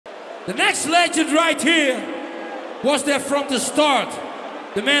The next legend right here was there from the start.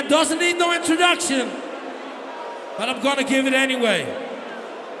 The man doesn't need no introduction, but I'm gonna give it anyway.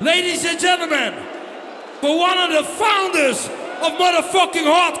 Ladies and gentlemen, for one of the founders of motherfucking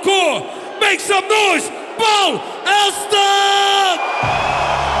hardcore, make some noise, Paul Elstak!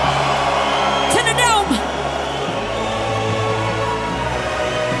 Thunderdome!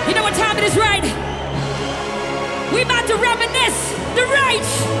 You know what time it is, right? We about to reminisce the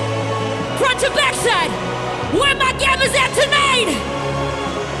rage, front to backside. Where my gabbers at tonight?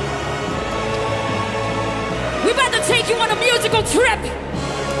 We about to take you on a musical trip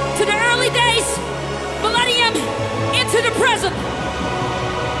to the early days, millennium, into the present.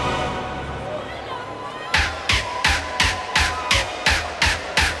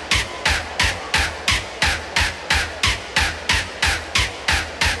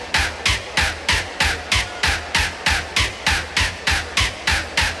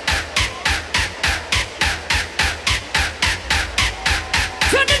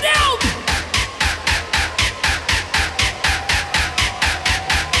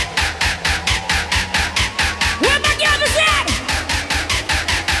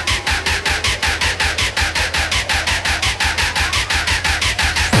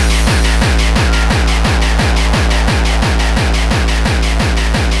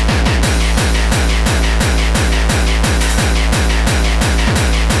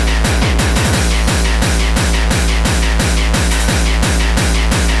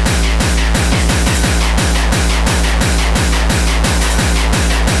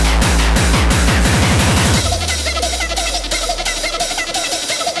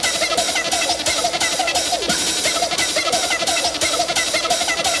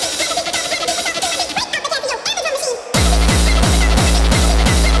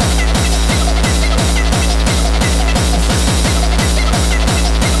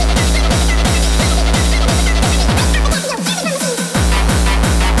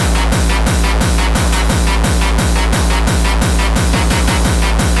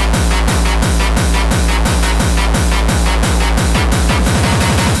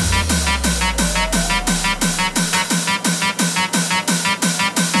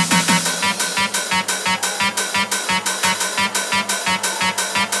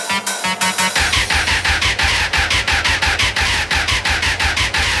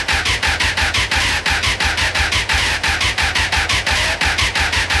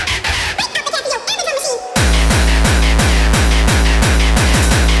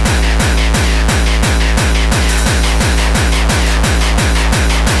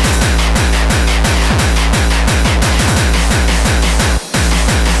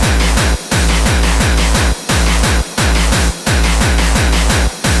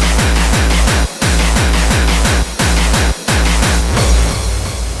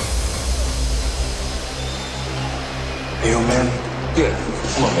 Hey, yo, man. Yeah,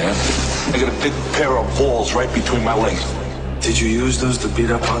 come on, man. I got a big pair of balls right between my legs. Did you use those to beat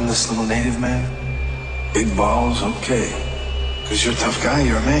up on this little native man? Big balls? Okay. Because you're a tough guy,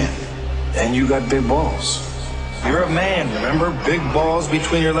 you're a man. And you got big balls. You're a man, remember? Big balls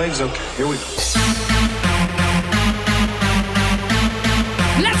between your legs? Okay, here we go.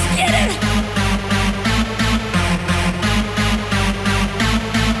 Let's get it!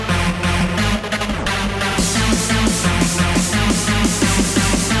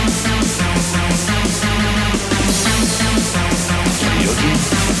 Your game,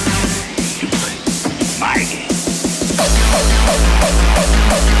 you play my game.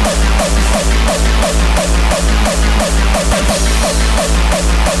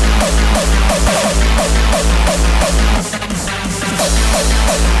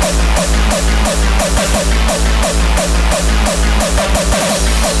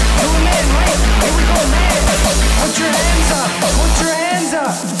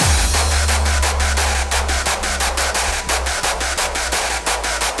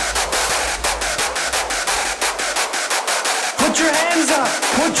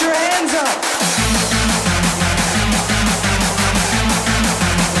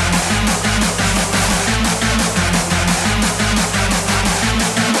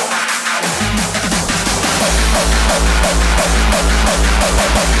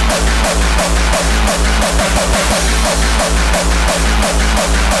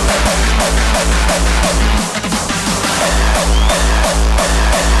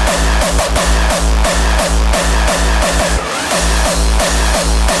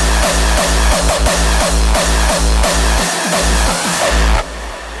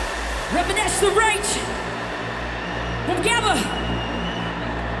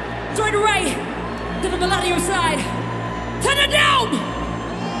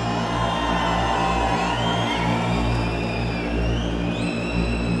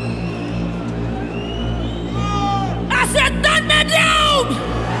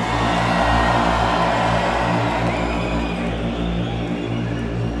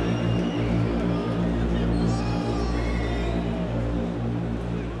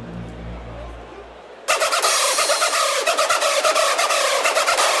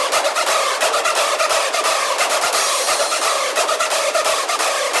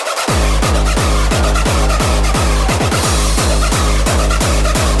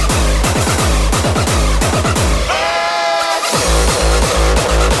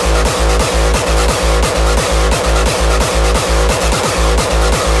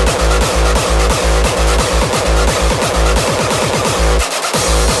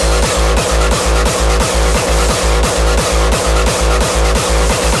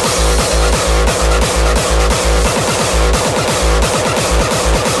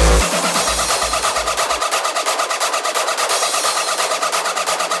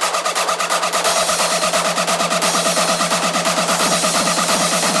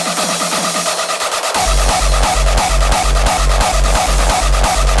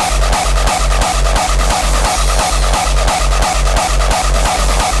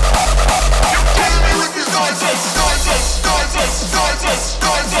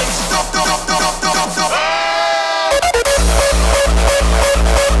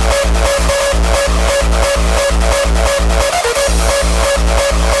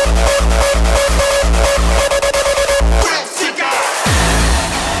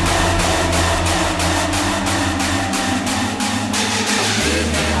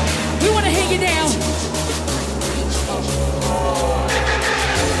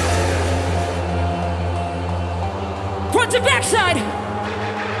 backside.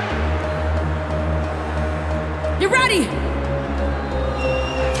 You ready?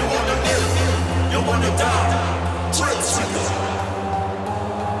 You wanna live, you wanna die. Thrill seeker.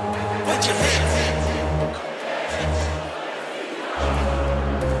 Put your hands in.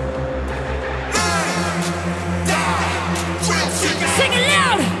 Sing it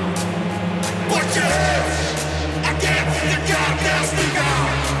loud! Put your hands against the goddamn speaker!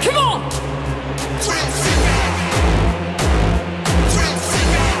 Come on! Thrill seeker! Thrill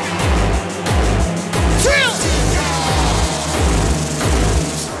seeker! Thrill!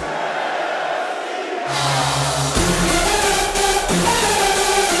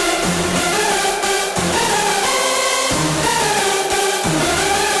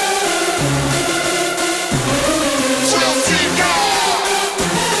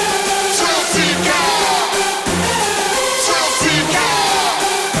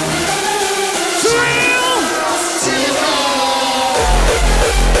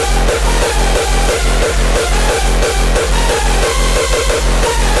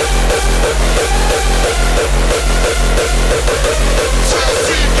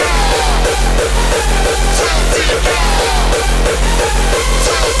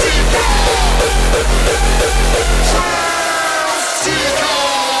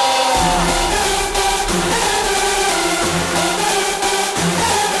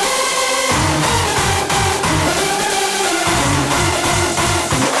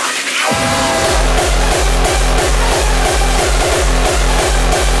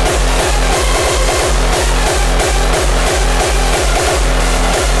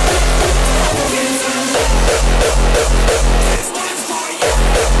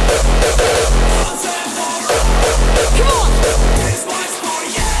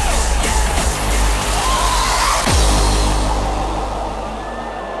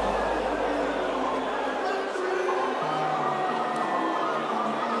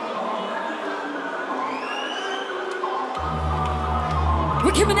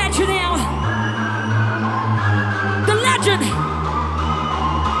 We're coming at you now. The legend.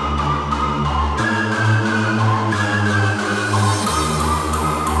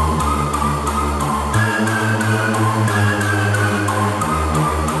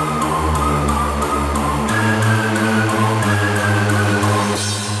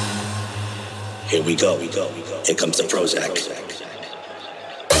 Here we go. Here comes the Prozac.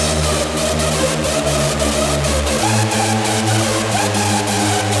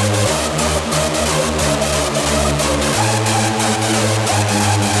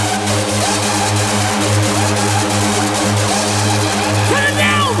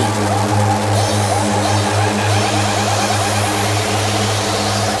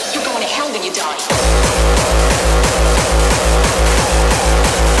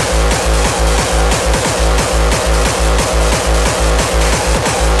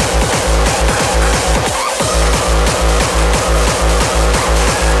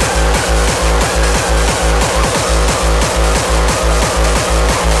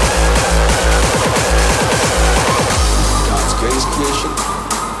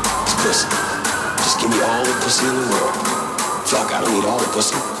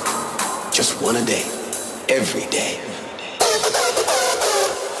 Just one a day, every day.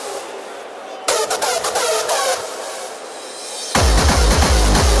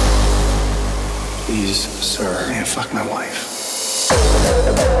 Please, sir. Man, fuck my wife.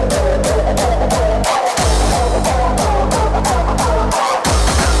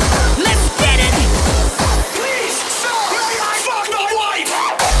 Let's get it! Please, sir, may I fuck my wife?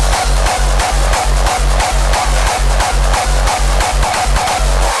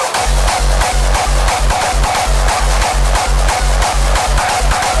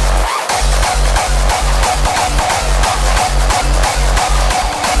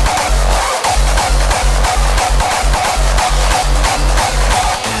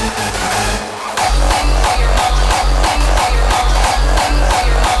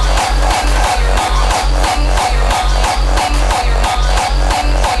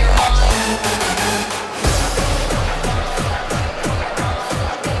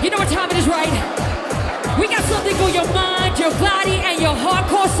 Your body and your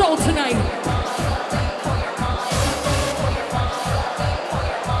hardcore soul tonight.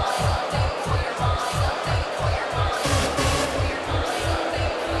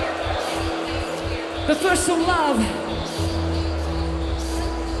 The thirst of love.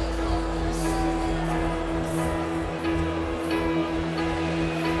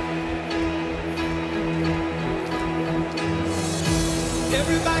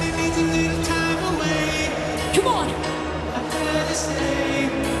 Everybody needs a little time away. Come on.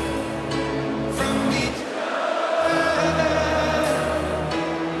 From each other.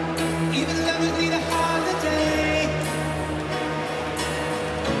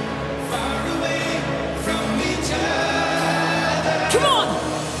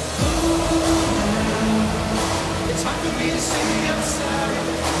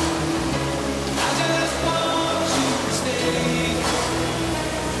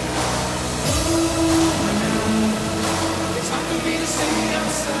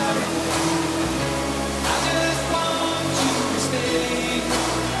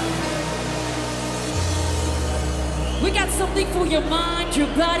 your mind, your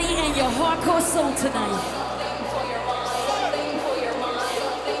body, and your hardcore soul tonight.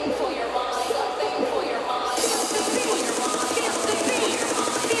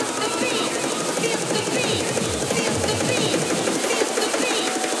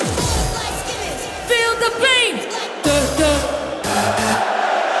 Feel the beat!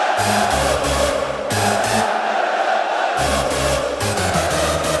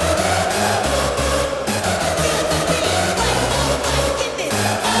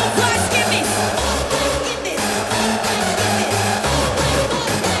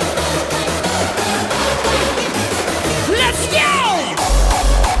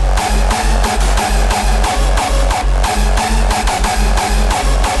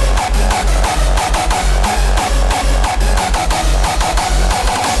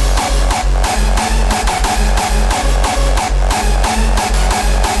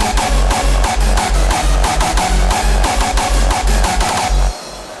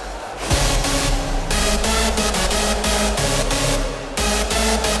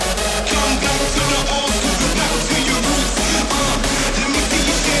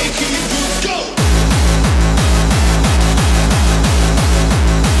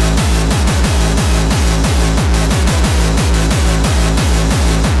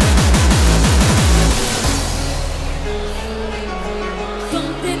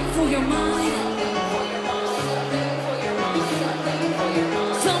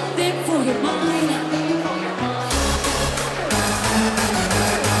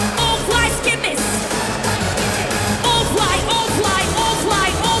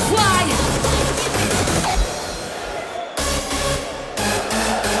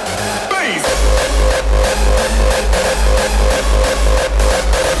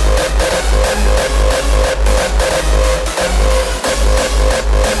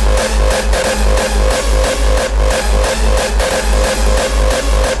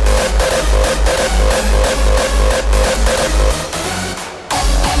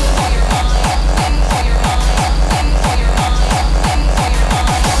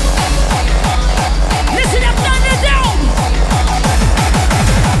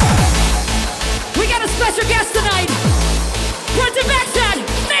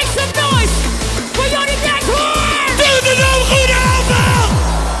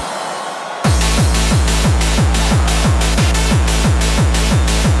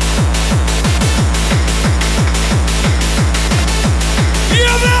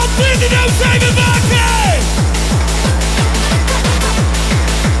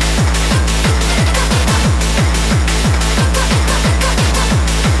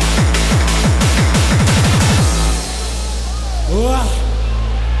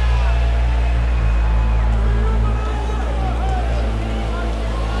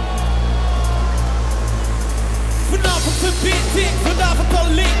 Vanavond al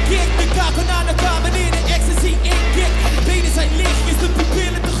link ik. De kakel naar elkaar wanneer de ecstasy inkikt. Benen zijn lichtjes, de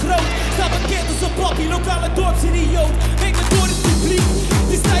pupillen te groot. Sta bekend als een papi, lokale dorpsidioot. Meng me door het publiek,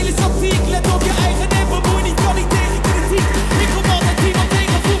 de stijl is antiek. Let op je eigen en bemoei niet, kan niet tegen kritiek. Ik kom altijd iemand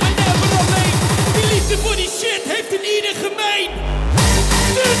tegen, voel me never alleen. Die liefde voor die shit heeft in ieder gemeen.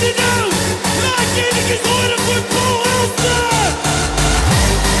 Thunderdome, laat je eens horen voor Paul Elstak.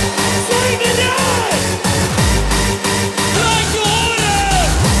 Swing it out. Laat je horen.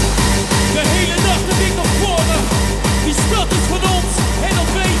 De hele nacht heb ik nog voor me. Die stad is van ons en dat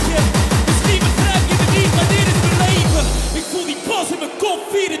weet je. Misschien begrijp je het niet, maar dit is mijn leven.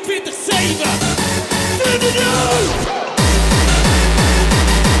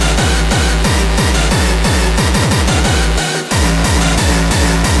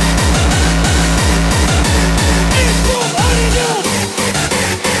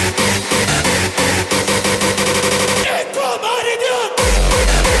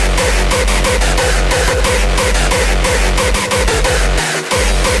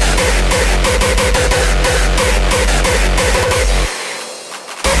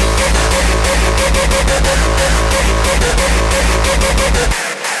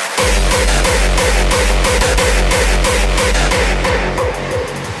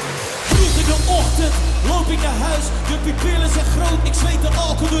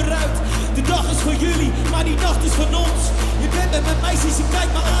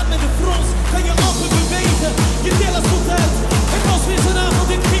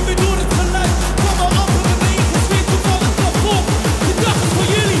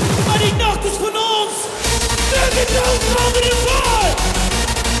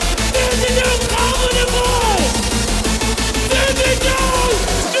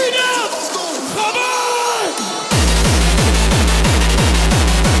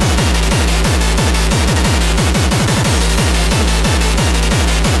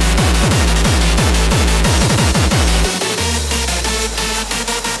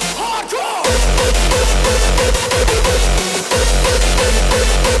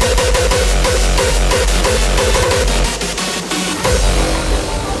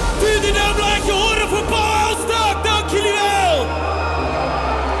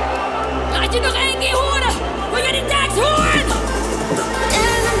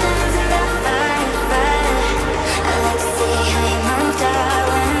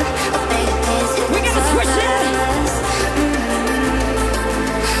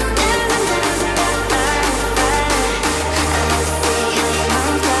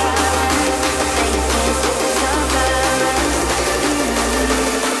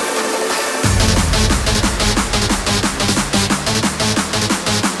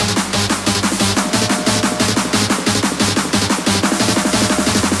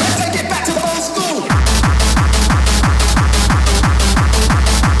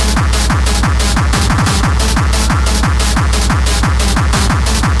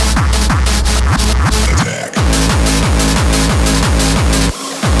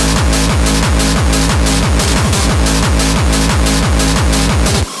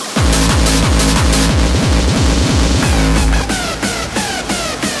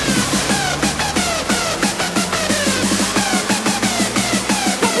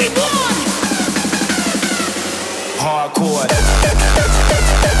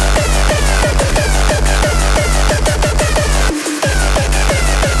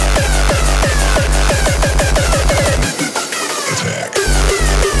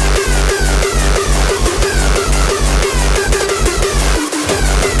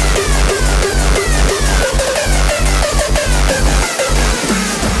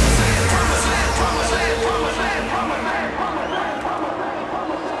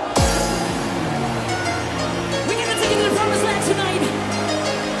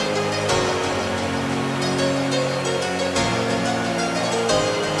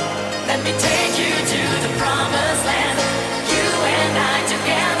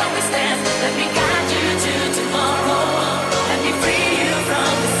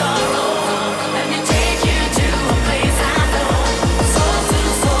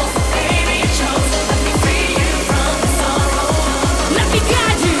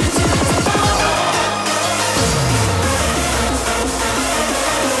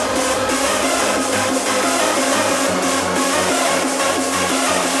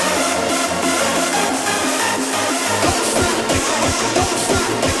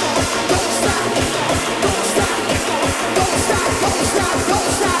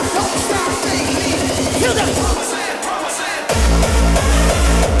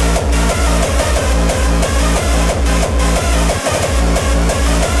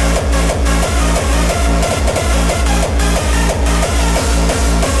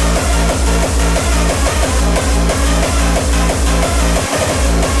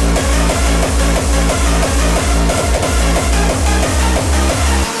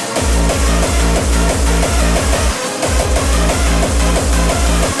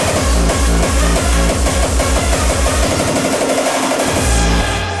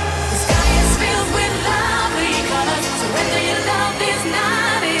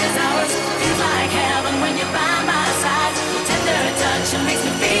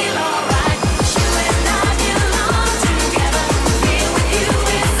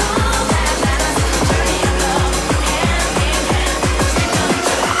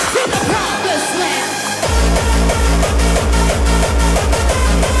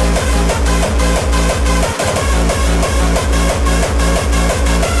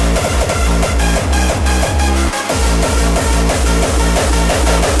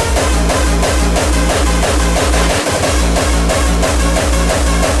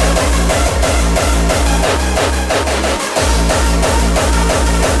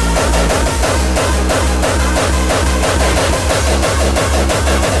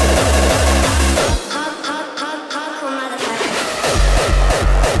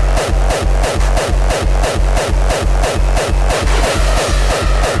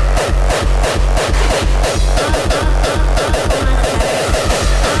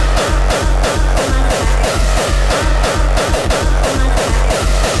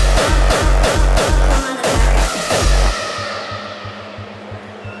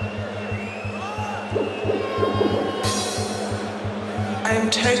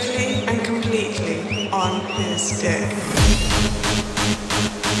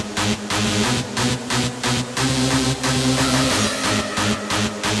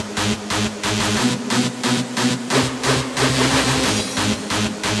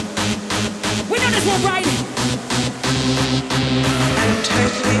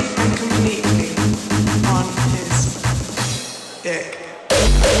 totally and completely on his dick.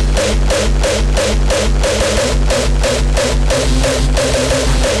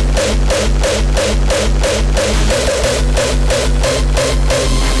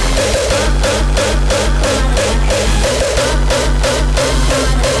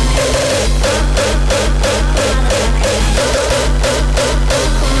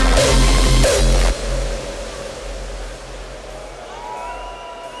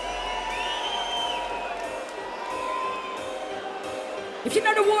 If you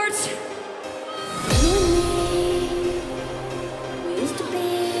know the words. You and me, we used to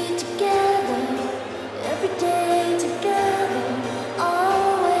be together, every day together,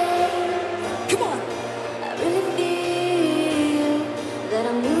 always. Come on. I really feel that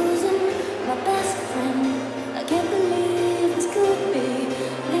I'm losing my best friend. I can't believe this could be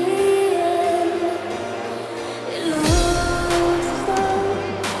the end. It looks as though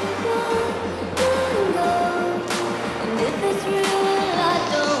you're letting go, and if it's real,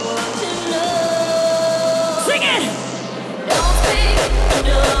 sing it! Don't speak, I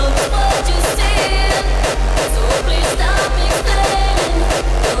know what you said, so please stop explaining.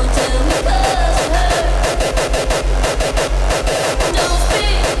 Don't tell me 'cause it hurt. Don't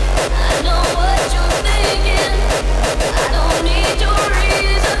speak, I know what you're thinking. I don't need your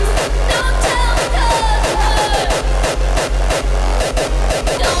reasons. Don't tell me 'cause it hurt.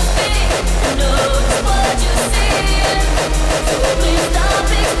 Don't speak, I know what you said, so please stop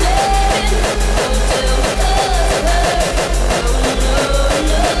explaining. Don't tell me 'cause it hurt. No,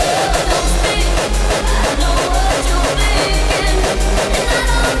 don't speak. I know what you're thinking, and I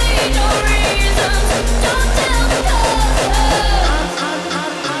don't need your reasons. Don't tell me 'cause it hurt.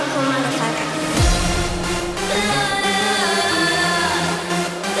 Hardcore motherfucker.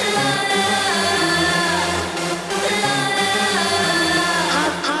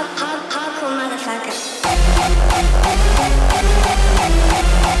 Hardcore motherfucker.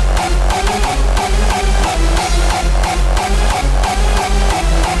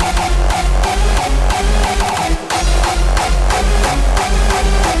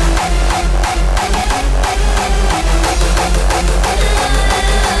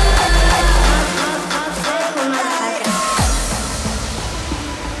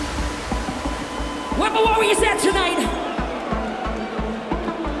 Where my warriors at tonight?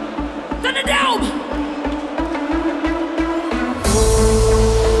 Thunderdome!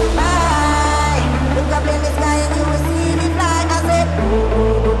 Bye. Look up in the sky and you will see me fly. I said,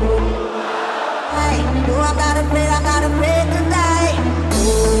 hey, no, I'm not afraid to die.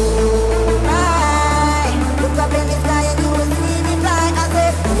 Bye. Look up in the sky and you will see me fly. I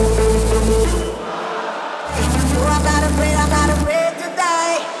said, no, I'm not afraid to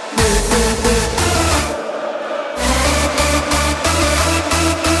die.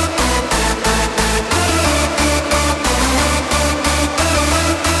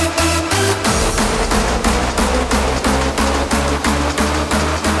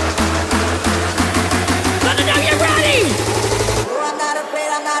 Thunderdome, you ready? No, I'm not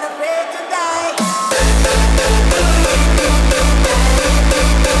afraid to die.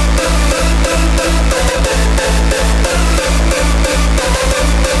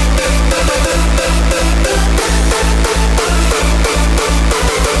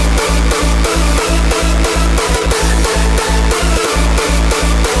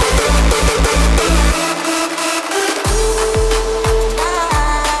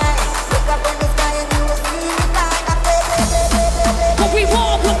 Look up in the sky and you will see me fly. What we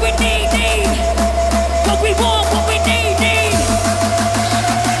want, what we need. What we want, what we need.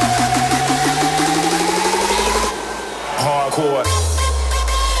 Hardcore.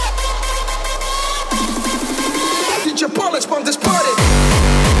 Get your bullets from this party.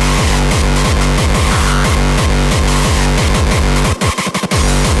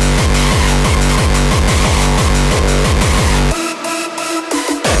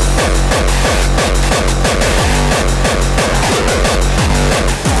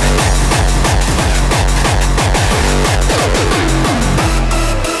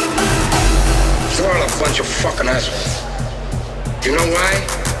 You're all a bunch of fucking assholes. You know why?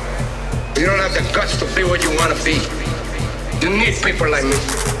 You don't have the guts to be what you want to be. You need people like me.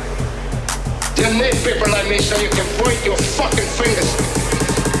 You need people like me so you can point your fucking fingers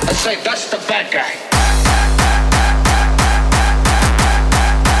and say, that's the bad guy.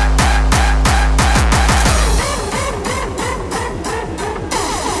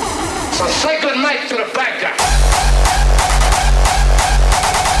 So say good night to the bad guy.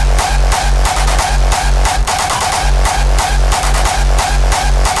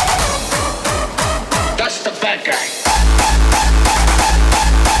 That's the bad guy.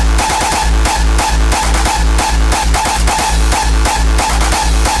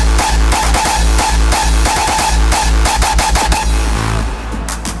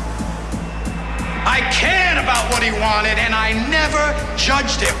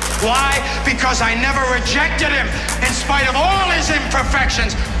 loved him. Why? Because I never rejected him. In spite of all his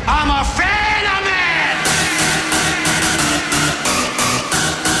imperfections, I'm a fan of man!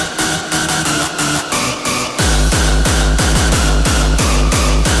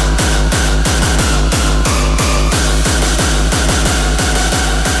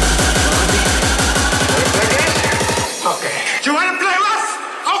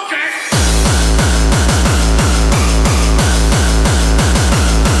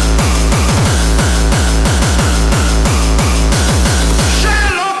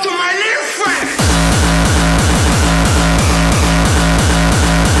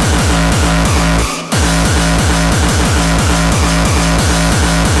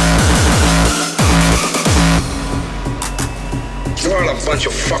 Bunch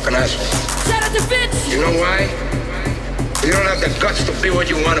of fucking assholes. Shout out to Vince! You know why? You don't have the guts to be what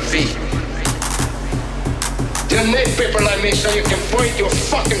you want to be. You need people like me so you can point your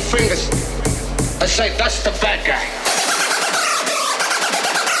fucking fingers and say, that's the bad guy.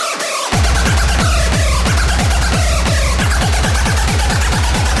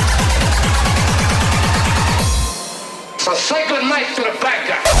 So say good night to the bad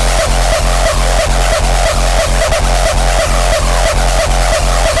guy.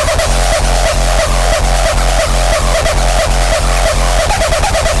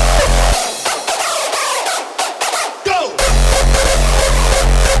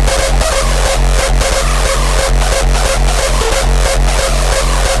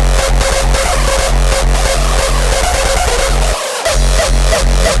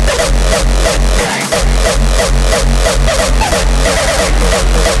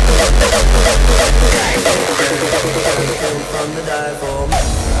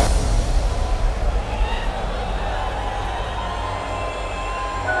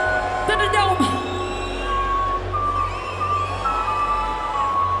 Thunderdome.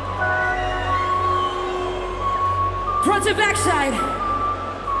 Front and backside.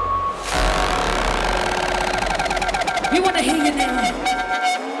 We want to hear you now.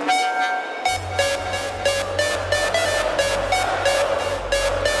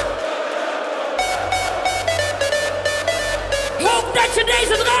 Hoop dat je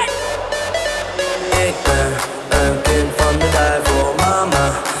deze draait. Ik ben een kind van de duivel,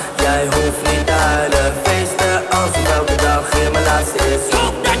 mama. Jij hoeft niet te huilen. Feesten alsof elke dag hier mijn laatste is.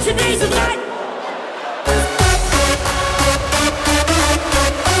 Hoop dat je deze draait.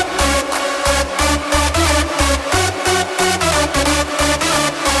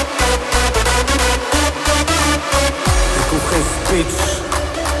 Ik hoef geen speech.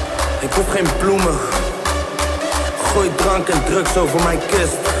 Ik hoef geen bloemen. Gooi drank en drugs over mijn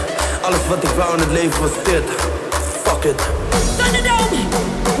kist. Alles wat ik wou in het leven was dit. Fuck it. Thunderdome,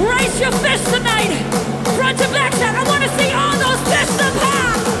 raise your fist tonight. Front and backside, I want to see all those fists up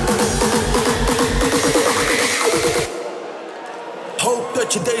high. Hoop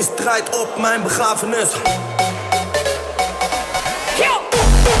dat je deze draait op mijn begrafenis. Yo!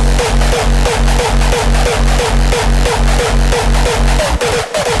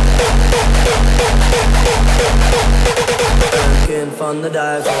 Een kind van de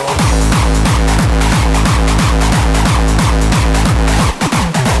duivel.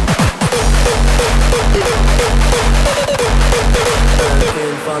 Een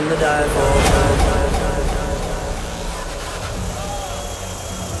kind van de duivel.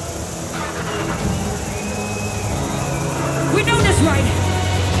 We know this right.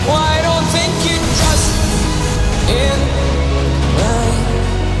 Why don't think you trust in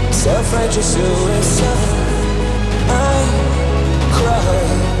my self-righteous suicide? I cry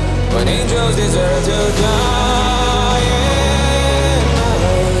when angels deserve to die. In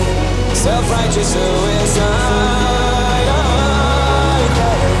my self-righteous suicide. I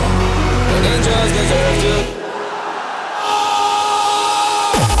cry when angels deserve to.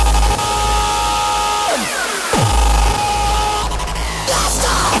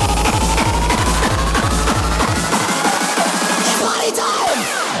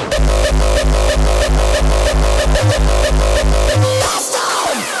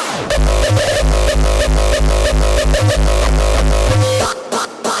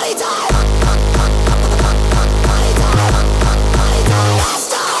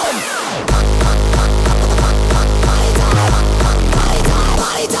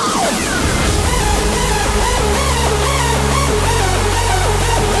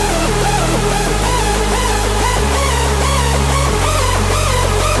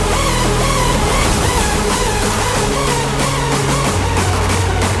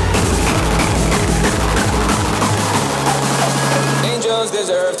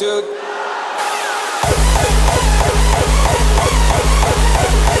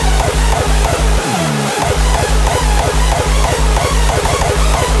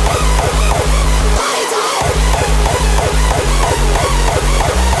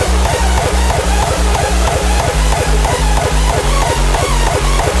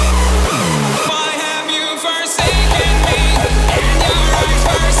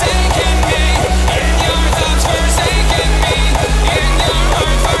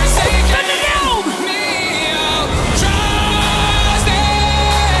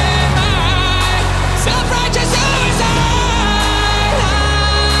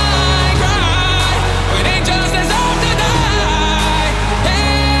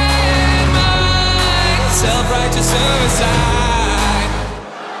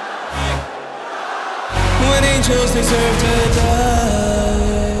 angels deserve to die.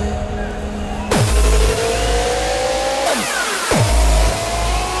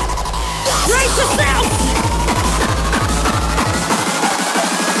 Raise yourself!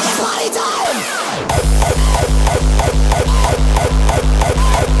 It's party time!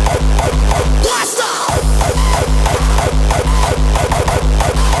 Blast off!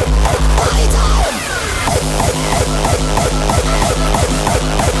 Party time!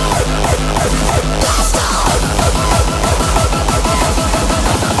 Blast off!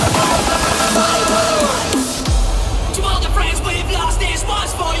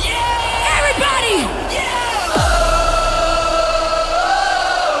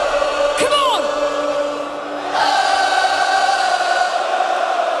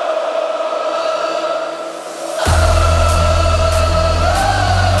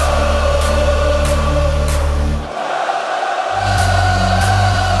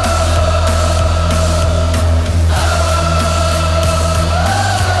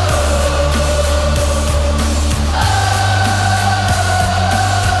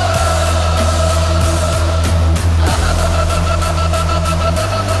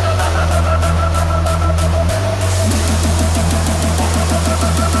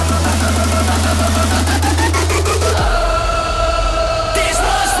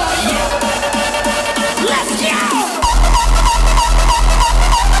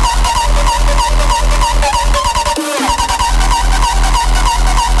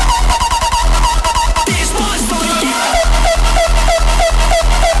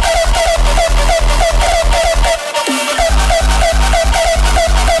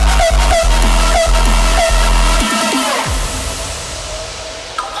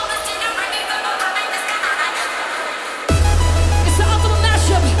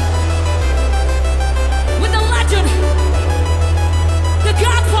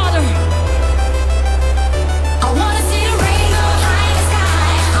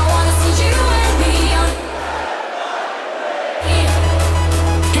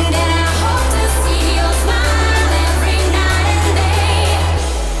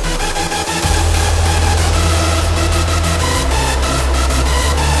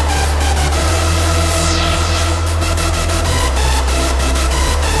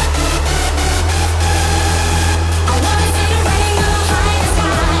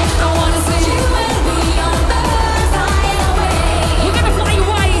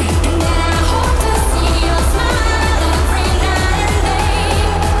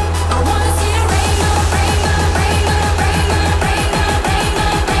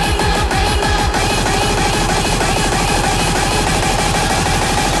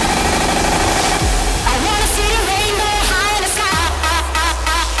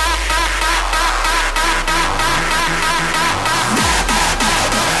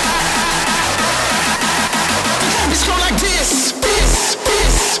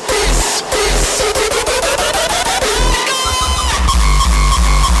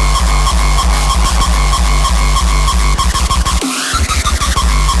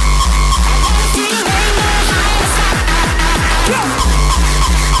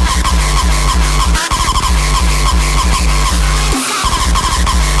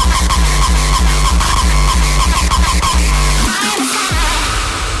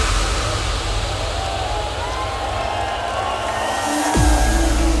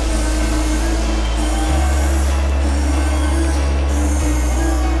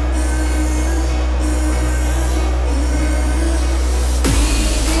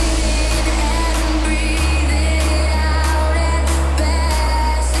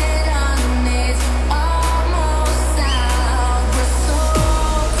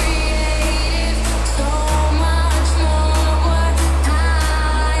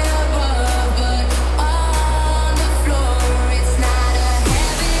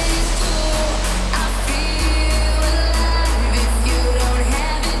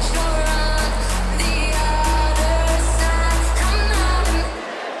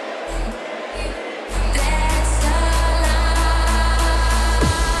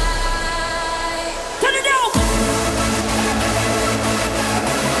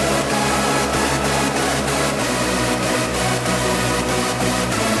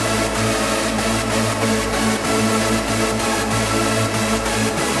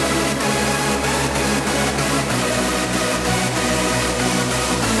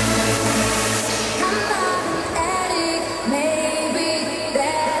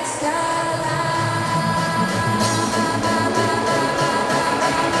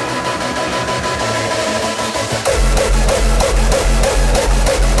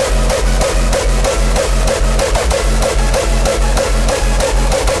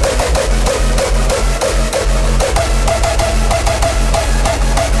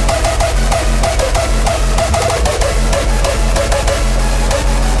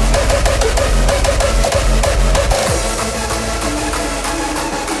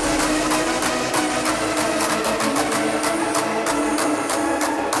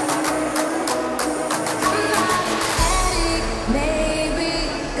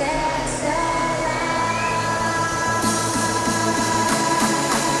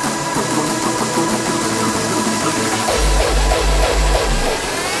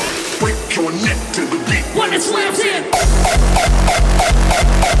 your neck to the beat. When it slams in.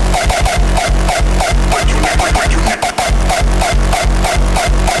 Break your neck, break your neck.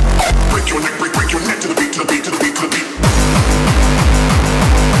 Break your neck, break your neck to the beat, to the beat, to the beat, to the beat.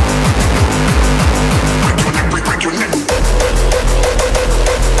 Break your neck, break your neck.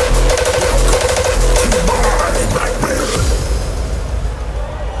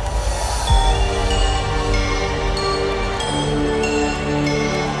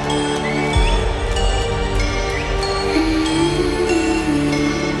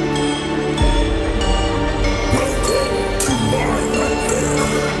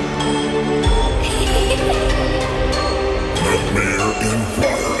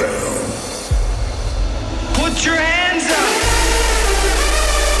 Put your hands up!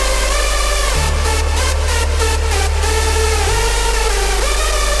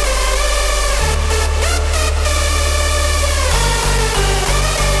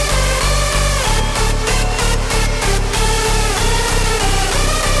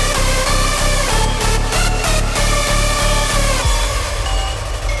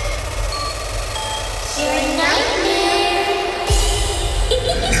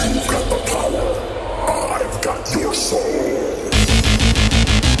 You've got the power. I've got your soul.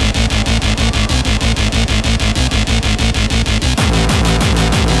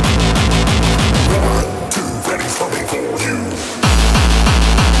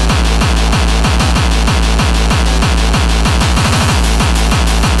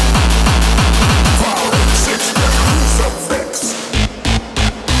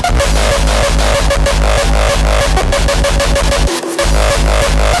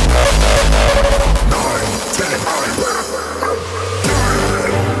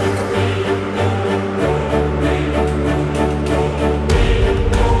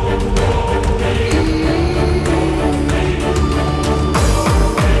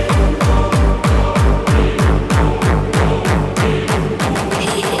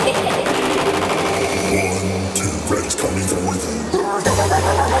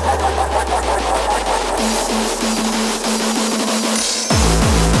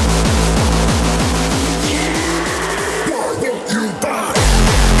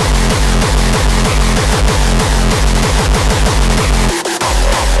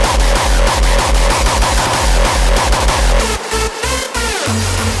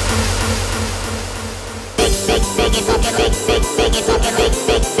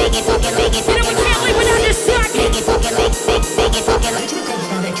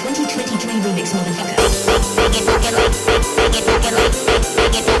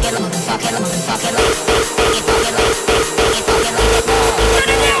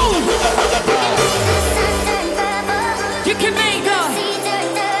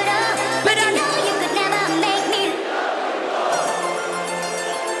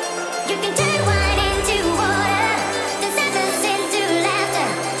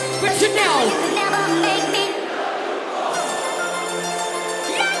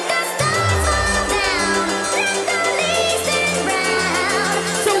 Let the stars fall down.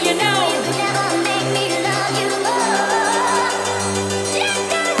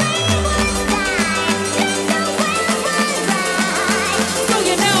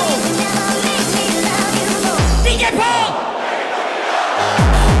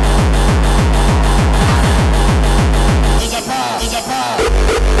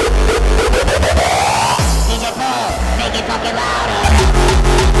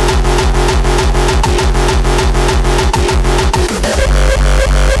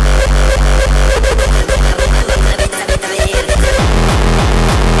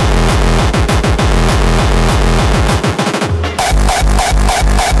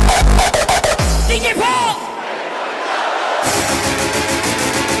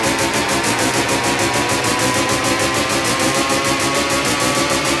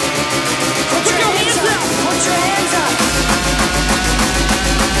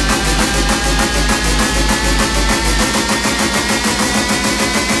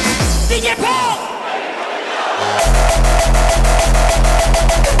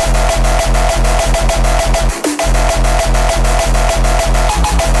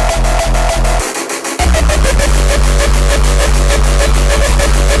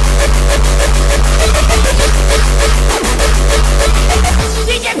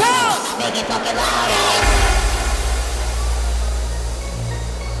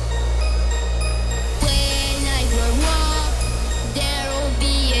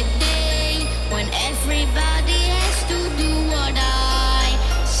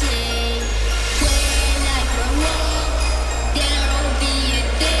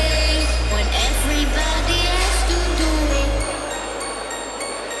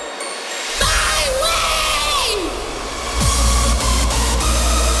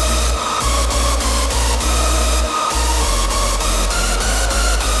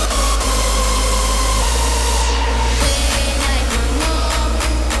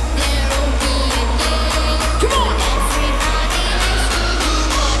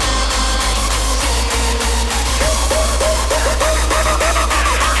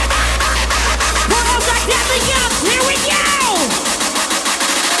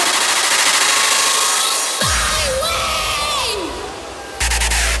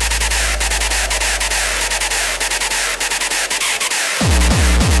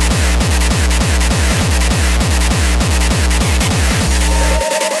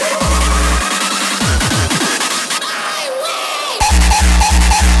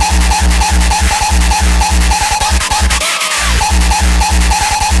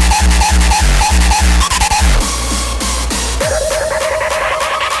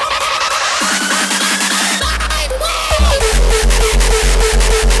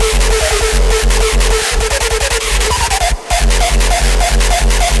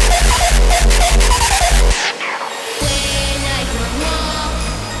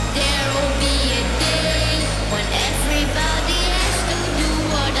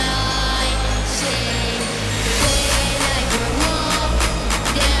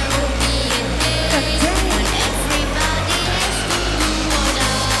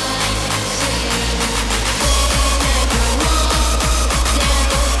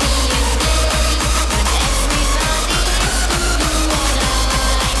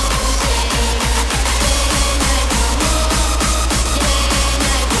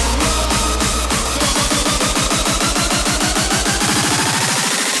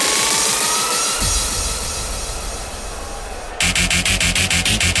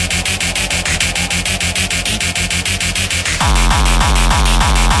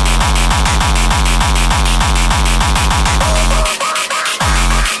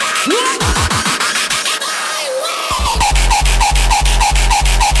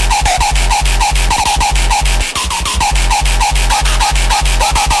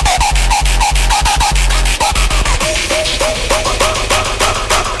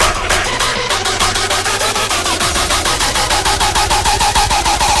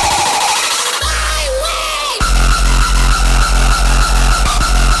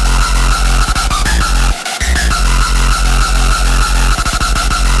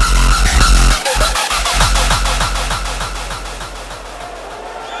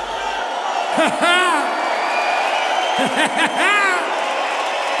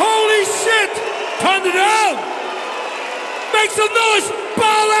 Holy shit! Thunderdome! Make some noise,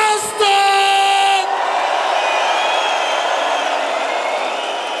 Paul Elstak!